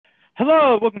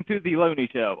Hello, welcome to the Loney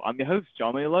Show. I'm your host,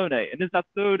 John Malone. In this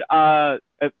episode,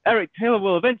 Eric Taylor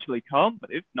will eventually come,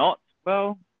 but if not,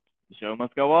 well, the show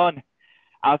must go on.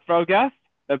 As for our guests,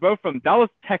 they're both from Dallas,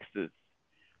 Texas.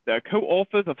 They're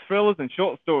co-authors of thrillers and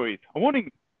short stories,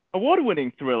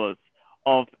 award-winning thrillers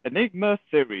of Enigma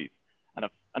series, and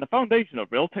a foundation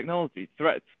of real technology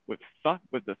threats with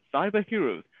the cyber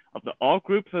heroes of the R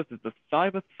Group versus the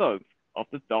cyber thugs of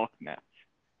the darknet.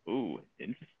 Ooh,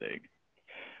 interesting.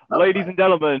 Ladies and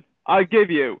gentlemen, I give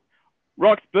you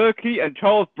Rox Berkey and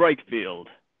Charles Brakefield.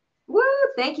 Woo!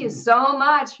 Thank you so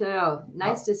much.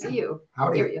 Nice to see you.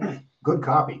 Howdy. You. Good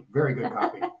copy. Very good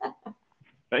copy.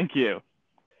 Thank you.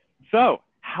 So,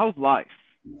 how's life?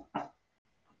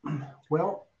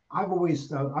 Well, I've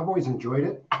always enjoyed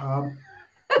it.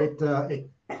 The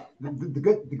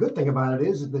good thing about it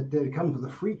is that it comes with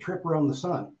a free trip around the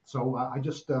sun. So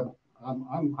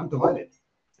I'm delighted.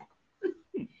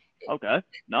 Okay,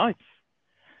 nice.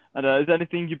 And is there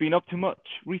anything you've been up to much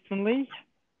recently?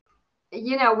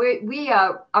 You know, we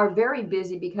are very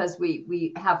busy because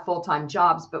we have full-time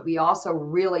jobs, but we also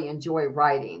really enjoy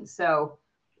writing. So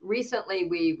recently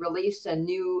we released a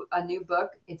new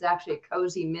book. It's actually a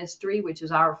cozy mystery, which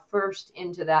is our first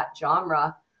into that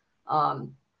genre.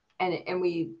 And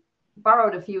we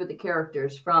borrowed a few of the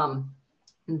characters from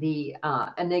the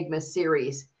Enigma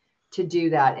series to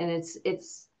do that. And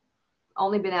it's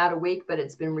only been out a week, but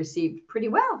it's been received pretty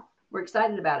well. We're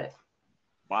excited about it.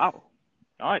 Wow,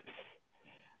 nice.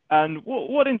 And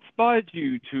what inspired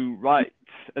you to write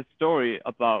a story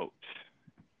about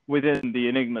within the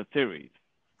Enigma series?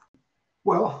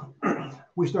 Well,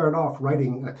 we started off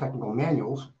writing technical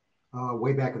manuals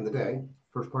way back in the day,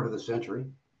 first part of the century.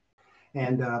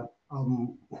 And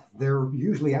they're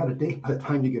usually out of date by the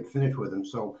time you get finished with them.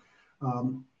 So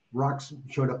Rox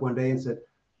showed up one day and said,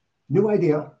 new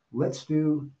idea, let's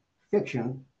do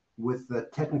fiction with the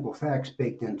technical facts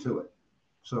baked into it.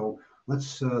 So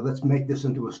let's make this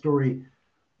into a story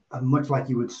much like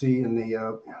you would see in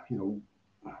the,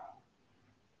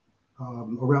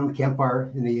 around the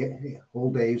campfire in the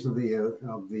old days of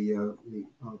the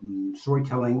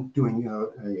storytelling, doing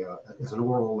as an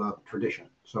oral tradition.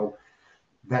 So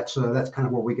that's kind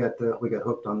of where we got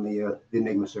hooked on the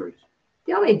Enigma series.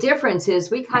 The only difference is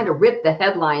we kind of ripped the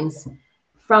headlines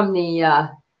from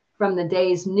the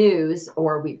day's news,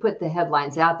 or we put the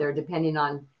headlines out there depending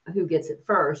on who gets it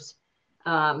first.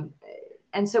 And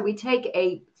so we take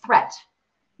a threat,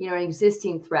 an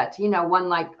existing threat, one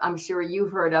like I'm sure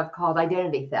you've heard of called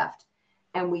identity theft.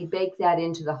 And we bake that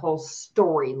into the whole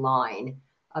storyline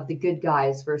of the good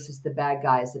guys versus the bad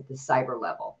guys at the cyber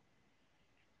level.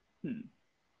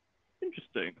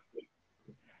 Interesting.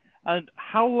 And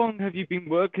how long have you been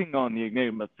working on the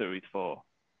Enigma series for?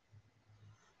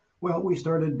 Well, we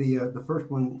started the first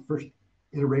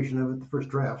iteration of it, the first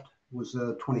draft was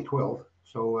 2012.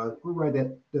 So we're right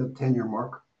at the 10-year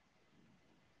mark.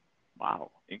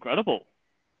 Wow, incredible.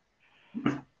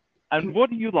 And what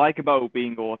do you like about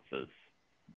being authors?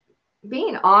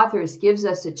 Being authors gives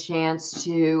us a chance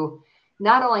to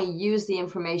not only use the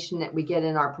information that we get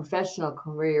in our professional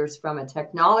careers from a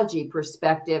technology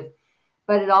perspective,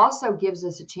 but it also gives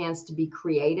us a chance to be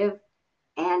creative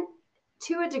and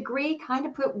to a degree kind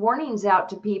of put warnings out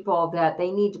to people that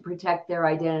they need to protect their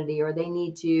identity, or they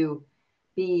need to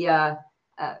be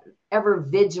ever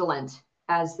vigilant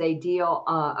as they deal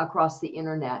across the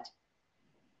internet.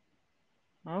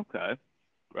 Okay,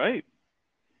 great.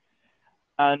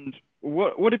 And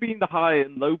what have been the high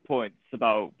and low points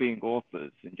about being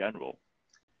authors in general?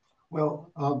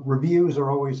 Well, reviews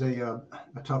are always a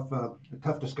tough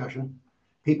discussion.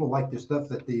 People like the stuff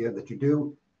that you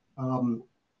do,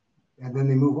 and then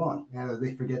they move on.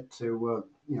 They forget to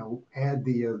add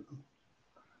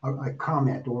a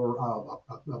comment or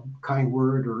a kind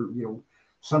word, or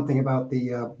something about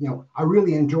I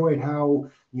really enjoyed how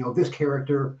this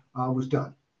character was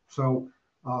done. So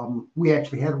we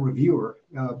actually had a reviewer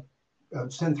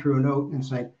send through a note and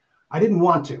saying, I didn't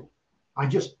want to. I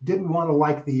just didn't want to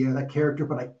like that character,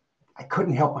 but I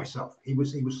couldn't help myself. He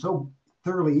was so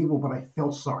thoroughly evil, but I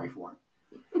felt sorry for him.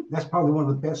 That's probably one of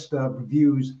the best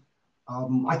reviews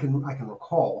I can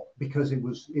recall, because it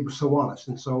was so honest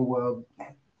and so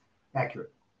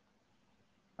accurate.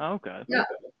 Okay. Yeah,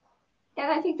 and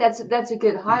I think that's a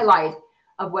good highlight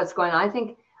of what's going on.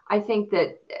 I think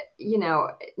that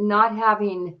not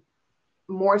having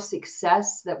more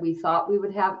success that we thought we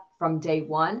would have from day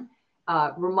one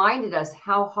reminded us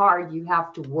how hard you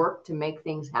have to work to make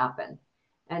things happen.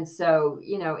 And so,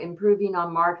 improving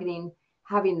on marketing,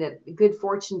 having the good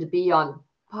fortune to be on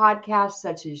podcasts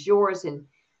such as yours and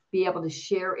be able to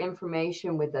share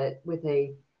information with a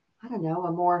I don't know,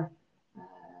 a more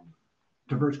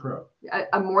diverse crowd.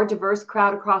 A more diverse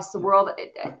crowd across the world.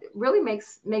 It really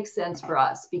makes sense for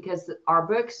us because our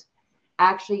books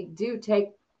actually do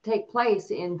take place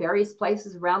in various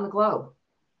places around the globe.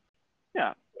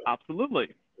 Yeah,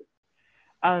 absolutely.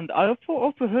 And I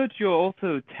also heard you're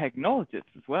also technologists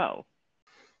as well.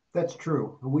 That's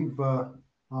true. We've,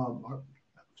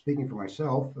 speaking for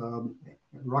myself,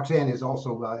 Roxanne is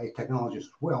also a technologist as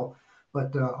well,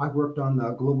 but I've worked on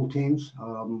global teams,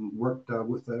 worked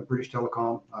with British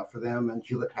Telecom for them and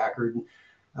Hewlett Packard,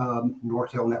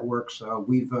 Nortel Networks.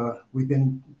 We've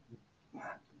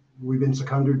been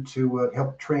seconded to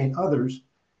help train others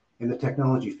in the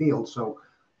technology field. So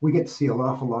we get to see an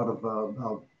awful lot of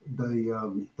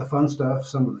the fun stuff,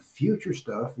 some of the future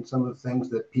stuff, and some of the things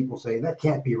that people say that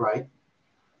can't be right.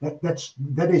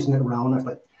 That isn't around. That's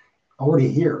like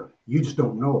already here. You just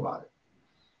don't know about it.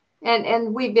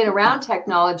 And we've been around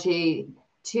technology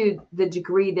to the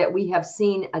degree that we have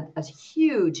seen a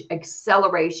huge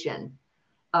acceleration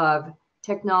of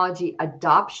technology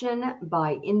adoption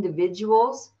by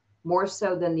individuals, more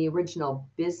so than the original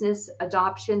business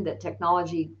adoption that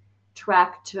technology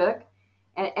track took,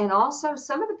 and also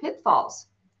some of the pitfalls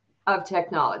of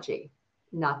technology.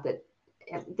 Not that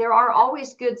there are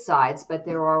always good sides, but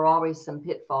there are always some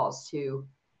pitfalls to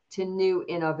new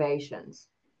innovations.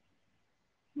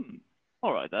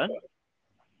 All right then.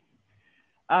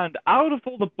 And out of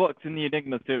all the books in the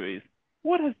Enigma series,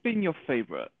 what has been your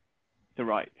favorite to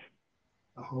write?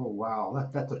 Oh wow,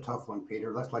 that's a tough one,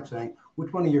 Peter. That's like saying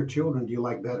which one of your children do you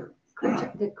like better?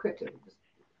 The cryptocurrency.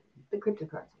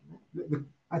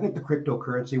 I think the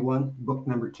cryptocurrency one, book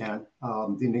number 10,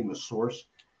 the Enigma Source.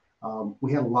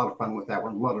 We had a lot of fun with that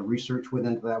one. A lot of research went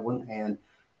into that one, and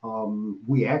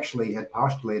we actually had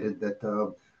postulated that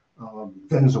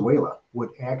Venezuela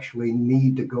would actually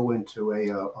need to go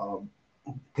into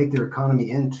take their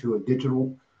economy into a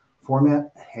digital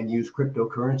format and use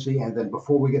cryptocurrency. And then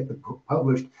before we get the book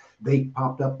published, they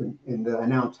popped up and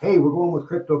announced, "Hey, we're going with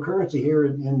cryptocurrency here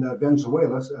in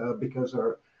Venezuela because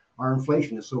our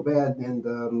inflation is so bad."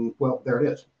 And well, there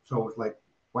it is. So it's like,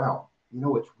 wow,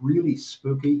 it's really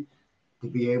spooky to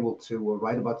be able to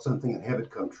write about something and have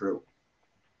it come true.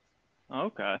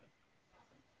 Okay.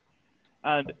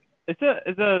 And is there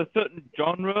a certain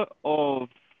genre of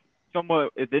somewhere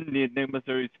within the Enigma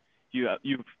series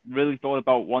you've really thought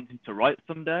about wanting to write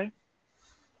someday?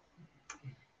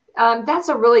 That's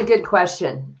a really good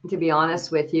question, to be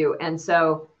honest with you. And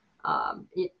so,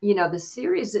 the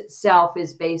series itself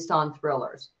is based on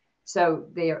thrillers. So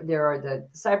there are the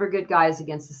cyber good guys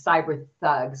against the cyber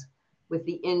thugs, with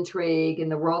the intrigue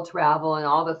and the world travel and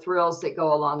all the thrills that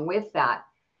go along with that.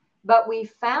 But we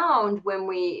found when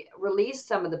we released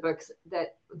some of the books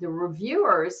that the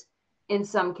reviewers, in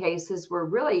some cases, were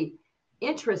really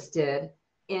interested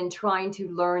in trying to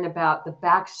learn about the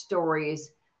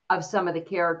backstories of some of the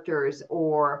characters,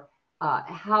 or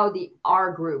how the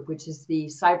R group, which is the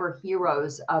cyber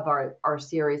heroes of our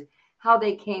series, how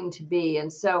they came to be.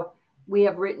 And so we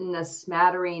have written a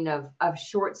smattering of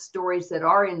short stories that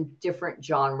are in different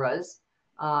genres,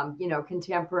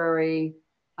 contemporary,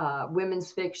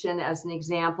 women's fiction as an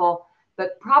example.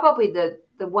 But probably the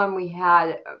one we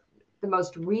had the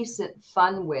most recent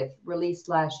fun with, released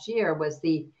last year, was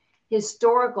the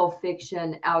historical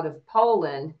fiction out of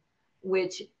Poland,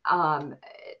 which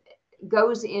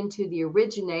goes into the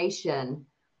origination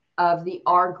of the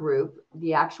R group,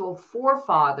 the actual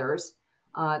forefathers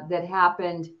that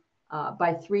happened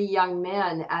by three young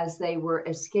men as they were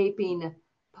escaping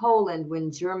Poland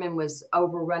when German was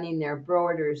overrunning their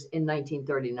borders in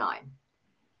 1939.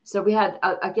 So we had,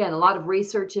 again, a lot of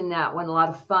research in that one, a lot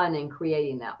of fun in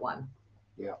creating that one.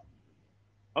 Yeah.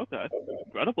 Okay,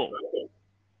 incredible.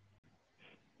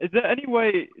 Is there any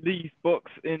way these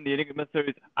books in the Enigma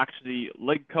series actually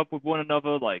link up with one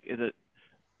another? Like,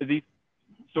 are these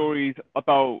stories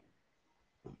about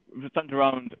centered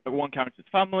around one character's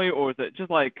family, or is it just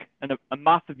like a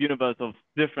massive universe of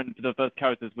different diverse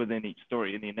characters within each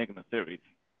story in the Enigma series?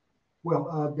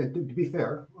 Well, to be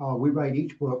fair, we write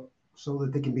each book so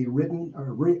that they can be written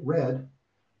or read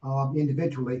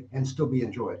individually and still be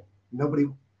enjoyed. Nobody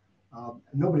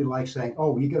likes saying,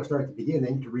 "Oh, you got to start at the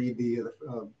beginning to read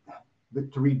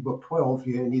to read book 12.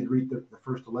 You need to read the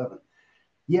first 11."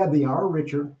 Yeah, they are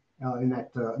richer in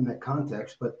that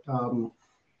context, but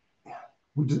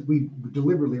we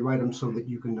deliberately write them so that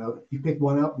you can you pick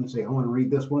one up and say, "I want to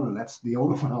read this one, and that's the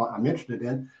only one I'm interested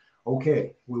in."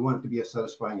 Okay, we want it to be a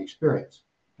satisfying experience.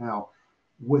 Now,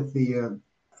 with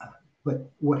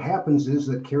but what happens is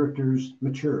that characters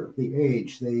mature, they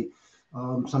age, they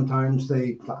sometimes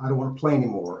I don't want to play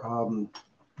anymore.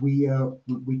 we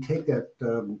take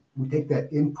that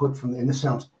input from, and this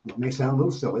may sound a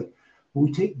little silly, but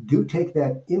we take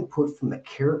that input from the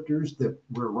characters that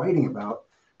we're writing about,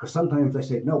 because sometimes I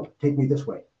say, no, take me this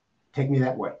way, take me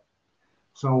that way.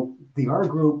 So the R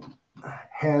group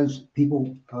has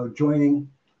people joining,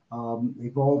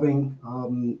 evolving,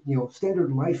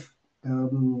 standard life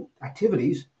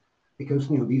activities, because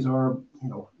these are,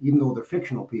 even though they're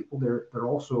fictional people, they're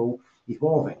also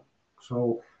evolving.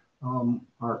 So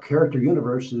our character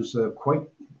universe is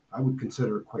I would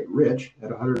consider it quite rich at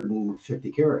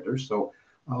 150 characters. So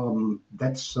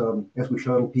that's as we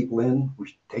shuttle people in,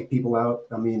 we take people out.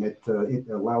 I mean, it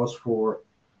allows for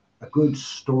a good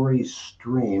story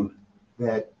stream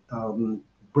that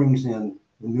brings in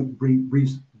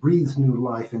breathes new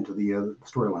life into the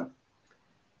storyline.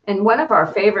 And one of our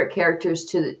favorite characters,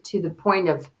 to the point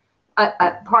of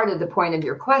part of the point of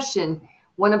your question,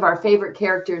 one of our favorite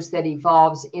characters that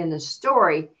evolves in the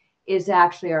story is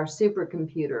actually our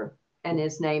supercomputer, and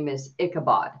his name is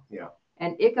Ichabod. Yeah.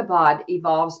 And Ichabod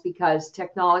evolves because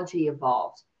technology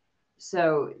evolves.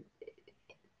 So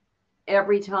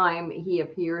every time he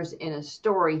appears in a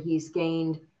story, he's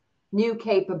gained new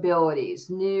capabilities,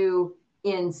 new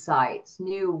insights,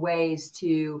 new ways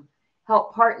to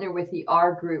help partner with the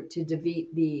R group to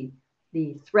defeat the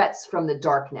threats from the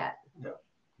dark net. Yeah.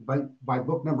 By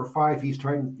book number 5, he's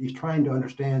trying to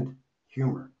understand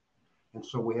humor, and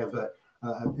so we have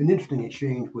an interesting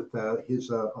exchange with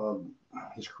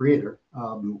his creator,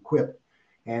 Quip,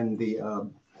 and the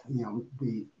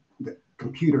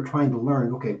computer trying to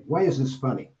learn. Okay, why is this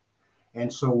funny?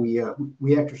 And so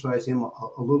we exercise him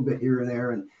a little bit here and there,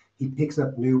 and he picks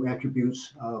up new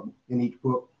attributes in each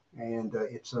book, and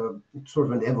it's sort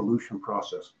of an evolution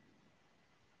process.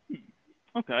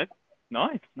 Okay,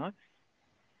 nice.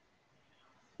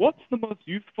 What's the most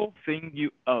useful thing you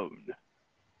own?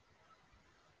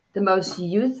 The most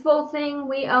youthful thing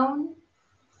we own?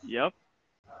 Yep.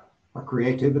 Our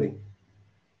creativity.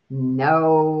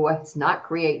 No, it's not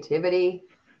creativity.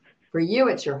 For you,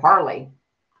 it's your Harley.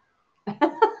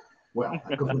 Well,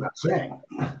 that goes without saying.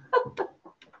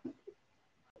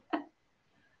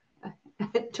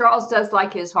 Charles does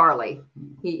like his Harley.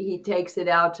 He takes it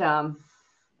out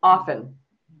often,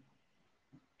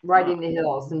 riding the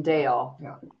hills in Dale.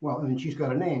 Yeah. Well, and she's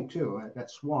got a name too.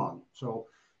 That's Swan. So,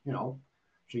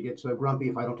 she gets grumpy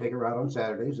if I don't take her out on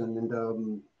Saturdays,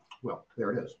 and well,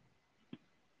 there it is.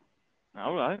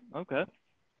 All right. Okay.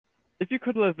 If you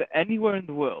could live anywhere in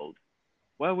the world,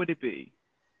 where would it be?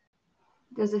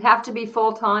 Does it have to be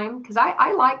full time? Because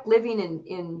I like living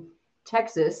in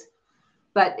Texas,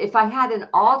 but if I had an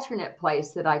alternate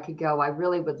place that I could go, I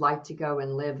really would like to go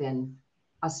and live in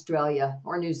Australia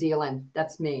or New Zealand.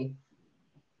 That's me.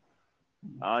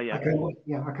 Yeah. I kind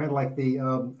of like the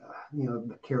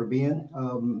the Caribbean.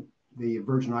 The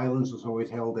Virgin Islands has always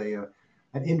held an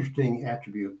interesting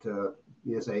attribute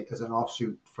as an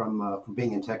offshoot from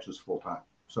being in Texas full time.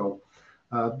 So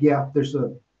there's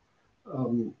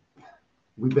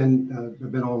we've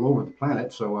been all over the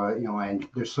planet. So and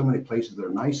there's so many places that are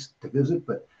nice to visit,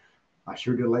 but I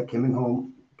sure do like coming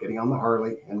home, getting on the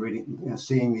Harley, and reading and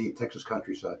seeing the Texas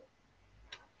countryside.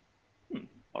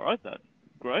 All right then.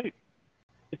 Great.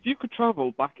 If you could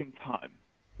travel back in time,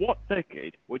 what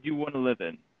decade would you want to live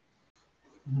in?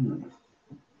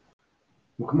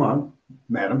 Well, come on,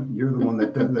 madam. You're the one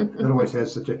that always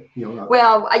has such a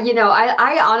Well,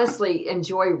 I honestly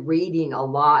enjoy reading a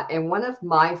lot, and one of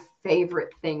my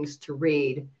favorite things to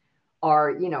read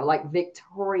are like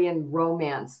Victorian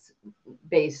romance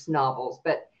based novels.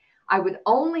 But I would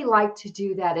only like to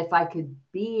do that if I could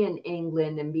be in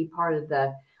England and be part of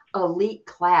the elite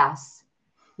class.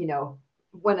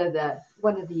 One of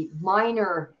the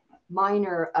minor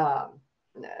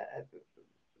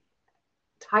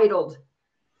titled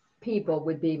people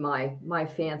would be my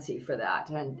fancy for that,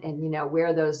 and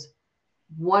wear those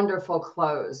wonderful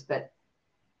clothes. But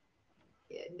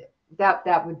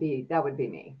that would be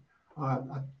me.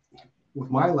 With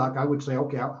my luck, I would say,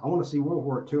 okay, I want to see World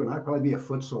War II, and I'd probably be a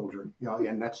foot soldier.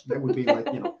 And that would be like,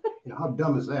 how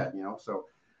dumb is that? So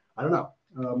I don't know.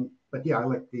 But yeah, I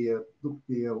like the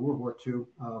World War II.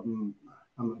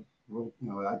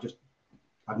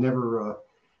 I've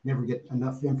never get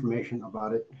enough information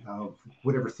about it.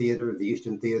 Whatever theater, the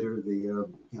Eastern Theater, the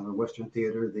Western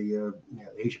Theater, the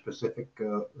Asia Pacific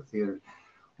theater,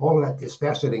 all of that is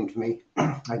fascinating to me.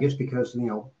 I guess because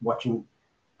watching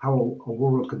how a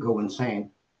world could go insane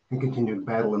and continue to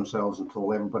battle themselves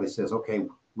until everybody says, okay,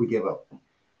 we give up.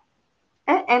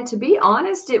 And to be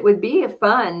honest, it would be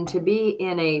fun to be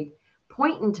in a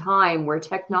point in time where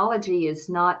technology is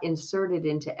not inserted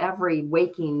into every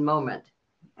waking moment.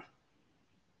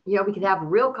 we could have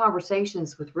real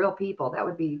conversations with real people. That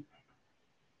would be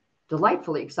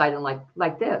delightfully exciting,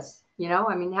 like this.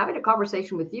 I mean, having a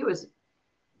conversation with you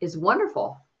is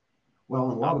wonderful.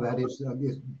 Well, a lot of that is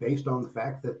based on the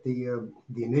fact that the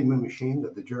Enigma machine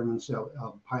that the Germans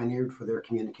pioneered for their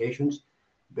communications,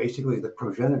 basically the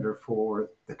progenitor for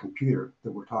the computer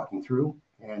that we're talking through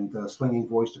and slinging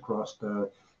voice across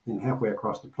halfway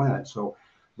across the planet. So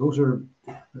those are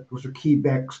key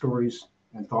backstories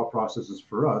and thought processes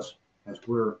for us as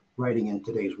we're writing in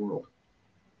today's world.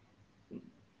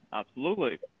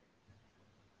 Absolutely.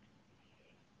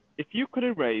 If you could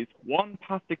erase one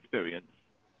past experience,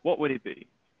 what would it be?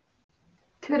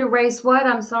 Could erase what?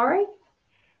 I'm sorry?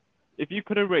 If you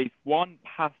could erase one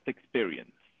past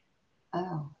experience.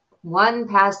 Oh, one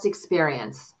past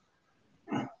experience.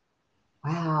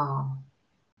 Wow.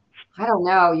 I don't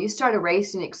know. You start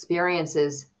erasing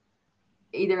experiences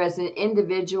either as an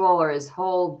individual or as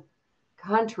whole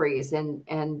countries, and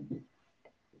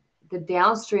the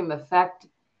downstream effect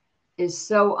is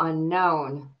so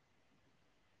unknown.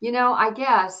 I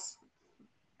guess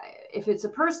if it's a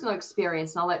personal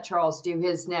experience, and I'll let Charles do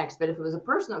his next, but if it was a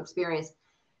personal experience,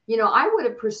 I would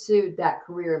have pursued that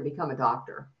career and become a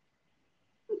doctor.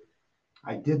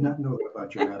 I did not know that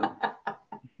about you,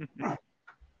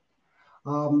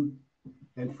 Adam.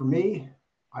 And for me,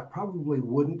 I probably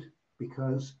wouldn't,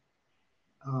 because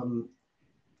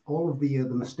all of the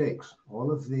mistakes,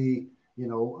 all of the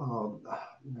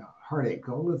heartache,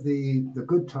 all of the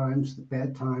good times, the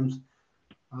bad times,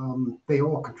 they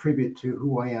all contribute to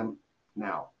who I am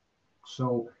now.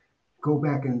 So go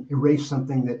back and erase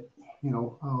something that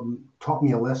taught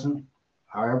me a lesson,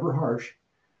 however harsh,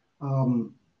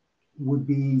 would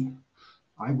be,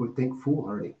 I would think,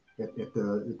 foolhardy at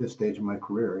this stage of my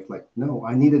career. It's like, no,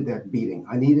 I needed that beating.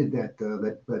 I needed that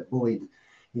bully,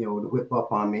 to whip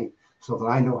up on me so that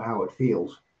I know how it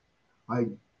feels. I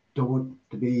don't want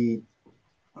to be,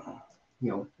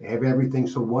 have everything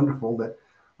so wonderful that,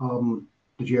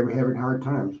 did you ever have hard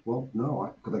times? Well,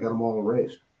 no, because I got them all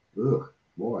erased. Ugh,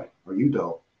 boy, are you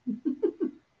dull.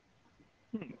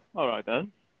 All right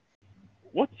then.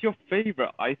 What's your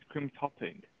favorite ice cream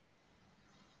topping?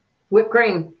 Whipped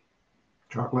cream.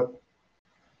 Chocolate.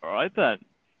 All right then.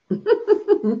 Did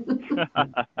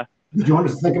you want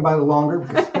us to think about it longer?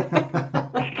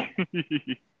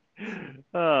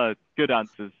 Good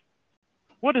answers.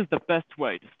 What is the best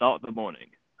way to start the morning?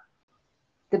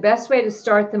 The best way to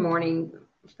start the morning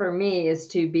for me is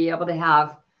to be able to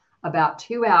have about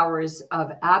 2 hours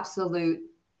of absolute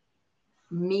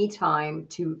me time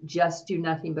to just do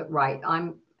nothing but write.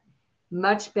 I'm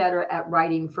much better at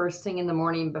writing first thing in the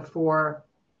morning before,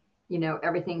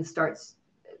 everything starts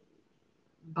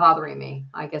bothering me,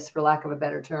 I guess, for lack of a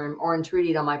better term, or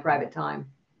intruding on my private time.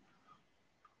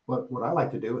 But what I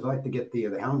like to do is I like to get the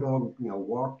hound dog,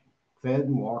 walked, fed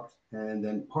and walked, and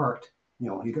then parked.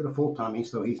 He got a full tummy,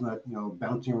 so he's not,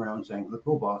 bouncing around saying, "Let's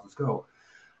go, boss, let's go."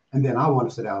 And then I want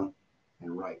to sit down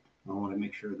and write. I want to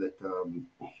make sure that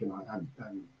I'm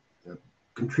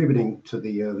contributing to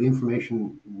the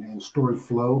information and story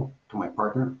flow to my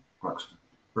partner, Brooks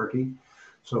Berkey,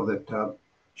 so that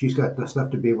she's got the stuff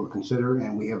to be able to consider,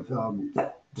 and we have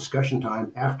discussion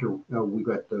time after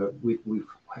we've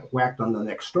whacked on the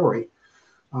next story.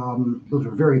 Those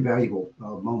are very valuable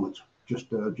moments.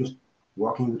 Just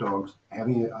walking the dogs,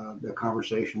 having a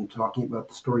conversation, talking about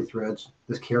the story threads,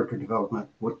 this character development,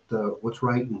 what's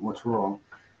right and what's wrong,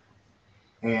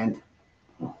 and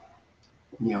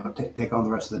take on the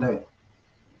rest of the day.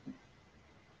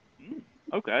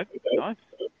 Okay, nice.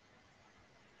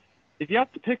 If you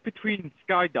had to pick between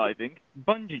skydiving,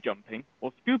 bungee jumping,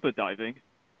 or scuba diving,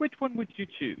 which one would you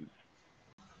choose?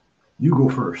 You go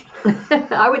first.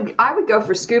 I would go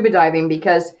for scuba diving,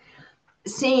 because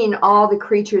seeing all the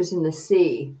creatures in the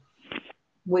sea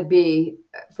would be,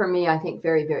 for me, I think,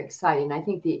 very, very exciting. I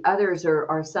think the others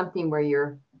are something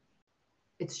where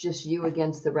it's just you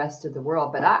against the rest of the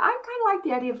world. But I kind of like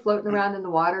the idea of floating around in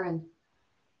the water, and,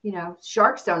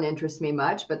 sharks don't interest me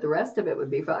much, but the rest of it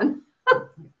would be fun.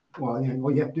 Well,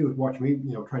 all you have to do is watch me,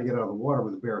 try to get out of the water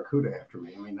with a barracuda after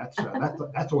me. I mean, that's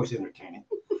always entertaining.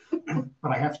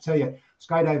 But I have to tell you,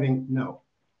 skydiving, no.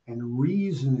 And the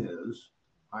reason is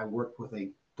I worked with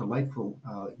a delightful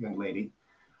young lady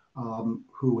who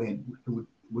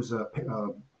was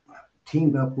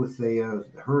teamed up with the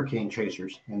hurricane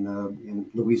chasers in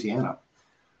Louisiana,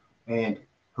 and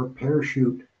her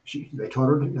parachute. They taught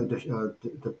her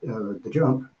to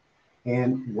jump,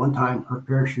 and one time her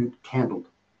parachute candled,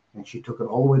 and she took it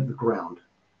all the way to the ground.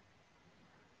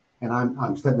 And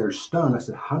I'm sitting there stunned. I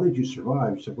said, "How did you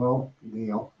survive?" She said, "Well,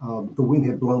 the wind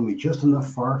had blown me just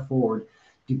enough far forward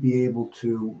to be able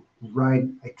to ride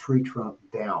a tree trunk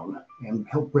down and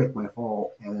help break my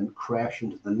fall and then crash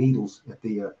into the needles at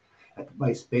the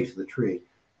base of the tree.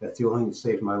 That's the only thing that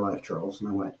saved my life, Charles. And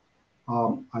I went,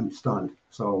 I'm stunned.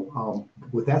 So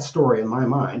with that story in my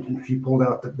mind, and she pulled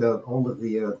out all of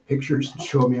the pictures and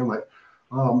showed me, I'm like,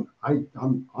 I'm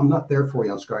not there for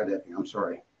you on skydiving. I'm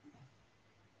sorry.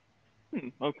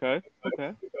 Okay.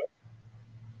 Okay.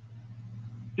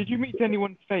 Did you meet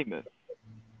anyone famous?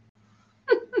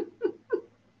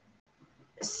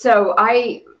 So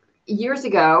years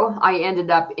ago, I ended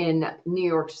up in New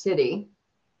York City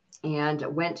and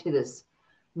went to this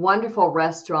wonderful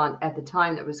restaurant at the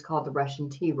time that was called the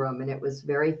Russian Tea Room, and it was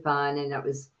very fun, and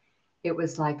it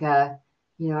was like an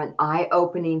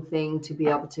eye-opening thing to be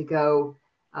able to go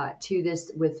to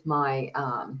this with my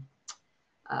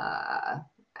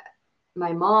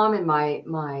mom and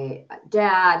my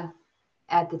dad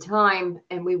at the time,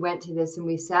 and we went to this and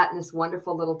we sat in this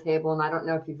wonderful little table. And I don't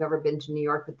know if you've ever been to New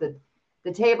York, but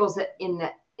the tables in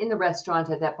the restaurant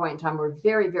at that point in time were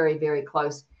very, very, very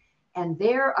close. And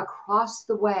there across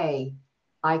the way,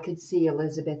 I could see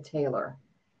Elizabeth Taylor.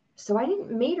 So I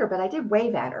didn't meet her, but I did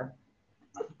wave at her.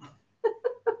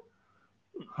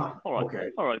 All right. Okay.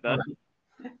 All right then.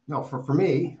 No, for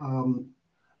me,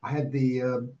 I had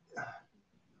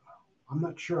I'm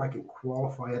not sure I can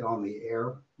qualify it on the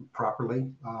air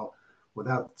properly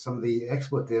without some of the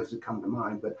expletives that come to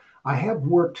mind, but I have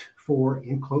worked for,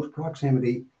 in close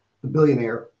proximity, the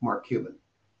billionaire Mark Cuban.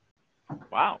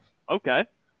 Wow. Okay.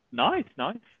 Nice.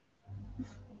 Nice.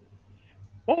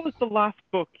 What was the last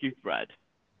book you've read?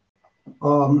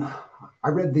 I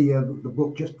read the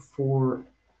book just before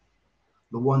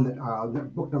the one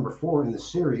that book number 4 in the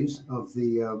series of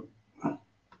the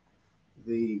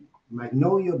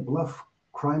Magnolia Bluff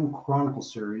Crime Chronicle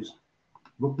series,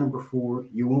 book number 4.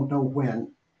 You won't know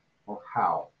when or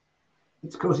how.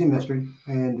 It's a cozy mystery,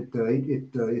 and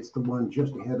it's the one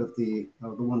just ahead of the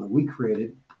one that we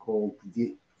created called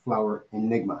the Flower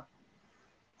Enigma.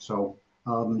 So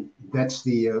that's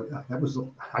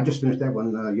I just finished that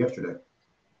one yesterday.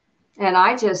 And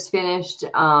I just finished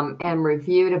and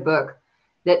reviewed a book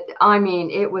that, I mean,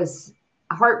 it was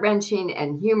heart-wrenching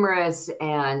and humorous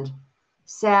and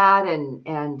sad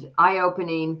and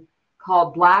eye-opening,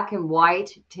 called Black and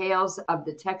White: Tales of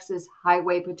the Texas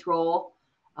Highway Patrol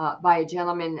by a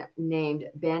gentleman named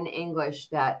Ben English,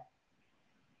 that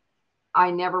I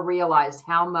never realized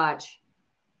how much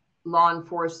law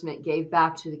enforcement gave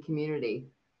back to the community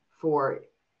for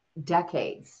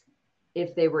decades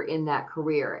if they were in that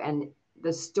career. And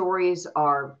the stories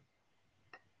are,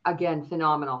 again,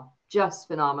 phenomenal, just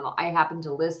phenomenal. I happened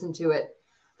to listen to it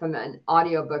from an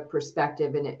audiobook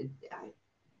perspective, and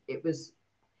it was,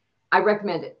 I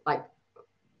recommend it. Like,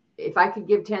 if I could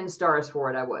give 10 stars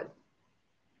for it, I would.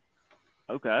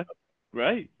 Okay.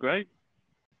 Great. Great.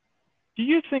 Do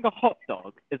you think a hot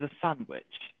dog is a sandwich?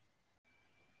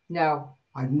 No.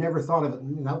 I've never thought of it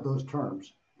without those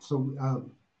terms. So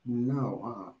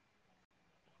no.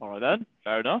 All right then.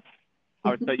 Fair enough.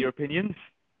 I respect your opinions.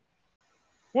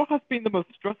 What has been the most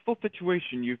stressful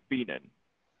situation you've been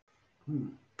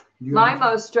in? My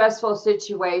most stressful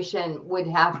situation would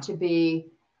have to be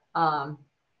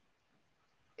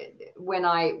when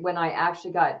I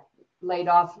actually got laid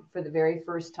off for the very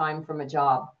first time from a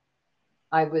job.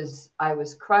 I was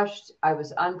crushed. I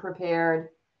was unprepared.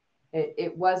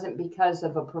 It wasn't because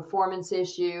of a performance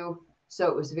issue, so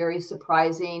it was very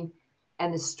surprising.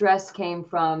 And the stress came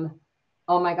from,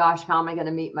 oh my gosh, how am I going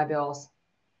to meet my bills?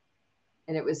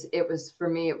 And it was for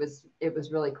me, it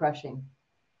was really crushing.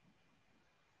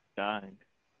 Dang.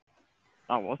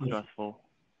 That was stressful.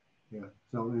 Yeah.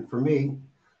 So, and for me,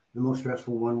 the most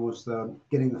stressful one was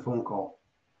getting the phone call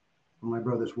from my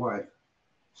brother's wife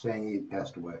saying he had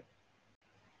passed away.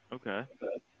 Okay.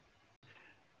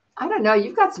 I don't know.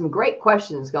 You've got some great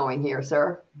questions going here,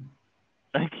 sir.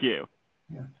 Thank you.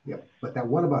 Yeah. But that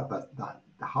one about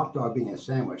the hot dog being a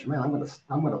sandwich, man, I'm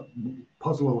gonna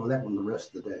puzzle over that one the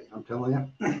rest of the day. I'm telling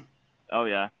you. Oh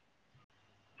yeah.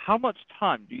 How much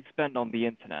time do you spend on the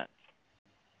internet?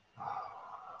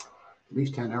 At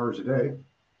least 10 hours a day.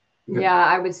 Yeah,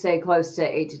 I would say close to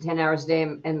 8 to 10 hours a day,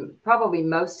 and probably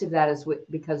most of that is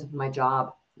because of my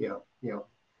job. Yeah.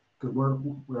 Because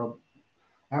we're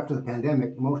after the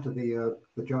pandemic, most of the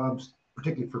jobs,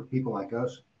 particularly for people like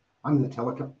us, I'm in the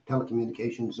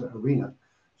telecommunications arena,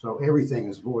 so everything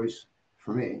is voice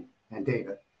for me and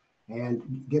data,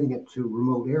 and getting it to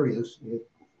remote areas.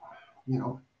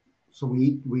 So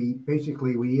we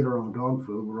basically eat our own dog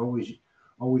food. We're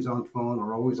always on phone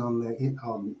or always on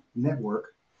the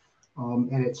network,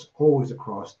 and it's always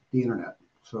across the internet.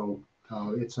 So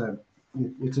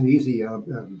it's an easy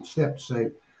step to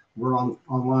say we're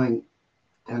online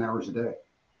 10 hours a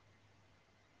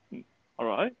day. All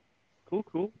right. Cool,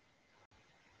 cool.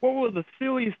 What were the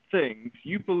silliest things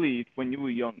you believed when you were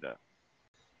younger?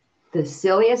 The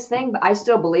silliest thing, but I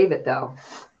still believe it though.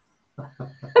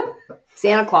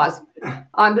 Santa Claus.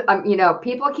 You know,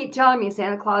 people keep telling me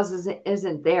Santa Claus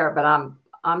isn't there, but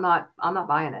I'm not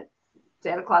buying it.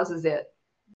 Santa Claus is it.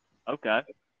 Okay.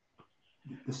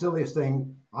 The silliest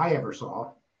thing I ever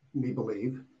saw, me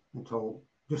believe, until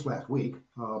just last week,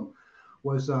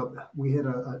 was we had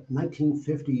a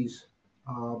 1950s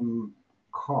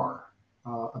car,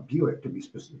 a Buick to be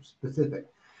specific,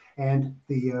 and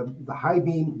the high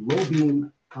beam, low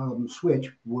beam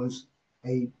switch was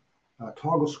a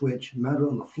toggle switch mounted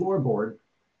on the floorboard,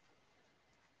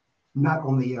 not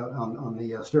on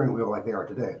the steering wheel like they are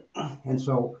today. And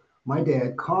so my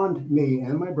dad conned me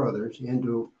and my brothers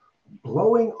into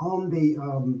blowing on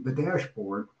the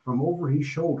dashboard from over his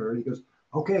shoulder, and he goes,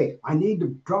 "Okay, I need to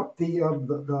drop the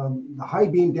high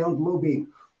beam down to low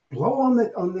beam. Blow on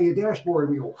the dashboard."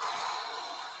 And we go,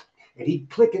 and he'd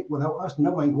click it without us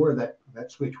knowing where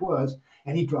that switch was,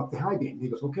 and he dropped the high beam. He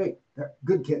goes, "Okay,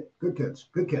 good kid, good kids,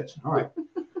 good kids. All right,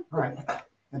 all right."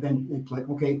 And then it's like,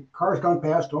 "Okay, car's gone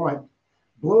past. All right,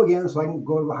 blow again so I can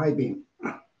go to the high beam."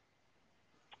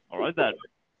 All right then.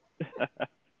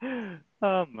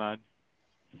 Oh man.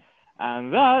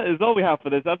 And that is all we have for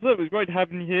this episode. It was great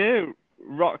having you here,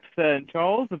 Roxanne and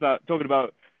Charles, about talking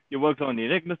about your work on the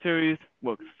Enigma series,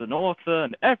 works as an author,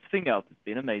 and everything else. It's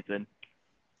been amazing.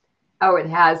 Oh, it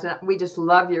has. We just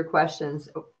love your questions.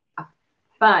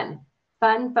 Fun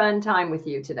time with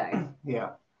you today.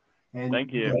 Yeah. And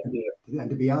Thank you. And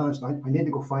to be honest, I need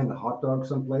to go find a hot dog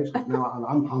someplace because now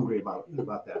I'm hungry about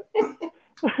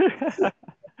that.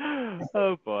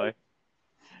 Oh boy.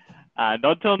 And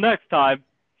until next time,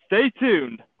 stay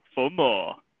tuned for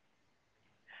more.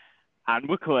 And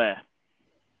we're clear.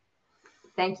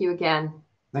 Thank you again.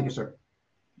 Thank you, sir.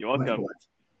 You're welcome.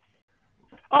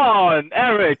 Oh, and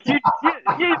Eric, you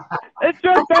it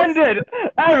just ended.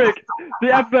 Eric,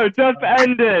 the episode just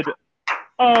ended.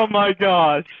 Oh my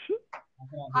gosh.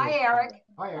 Hi, Eric.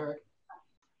 Hi, Eric.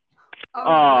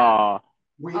 Oh.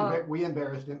 We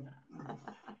embarrassed him.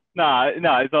 No,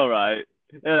 it's all right.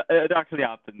 It actually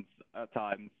happens at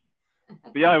times.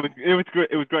 But yeah, it was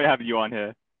great. It was great having you on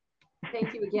here.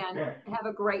 Thank you again. Have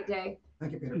a great day.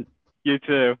 Thank you, Peter. You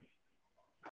too.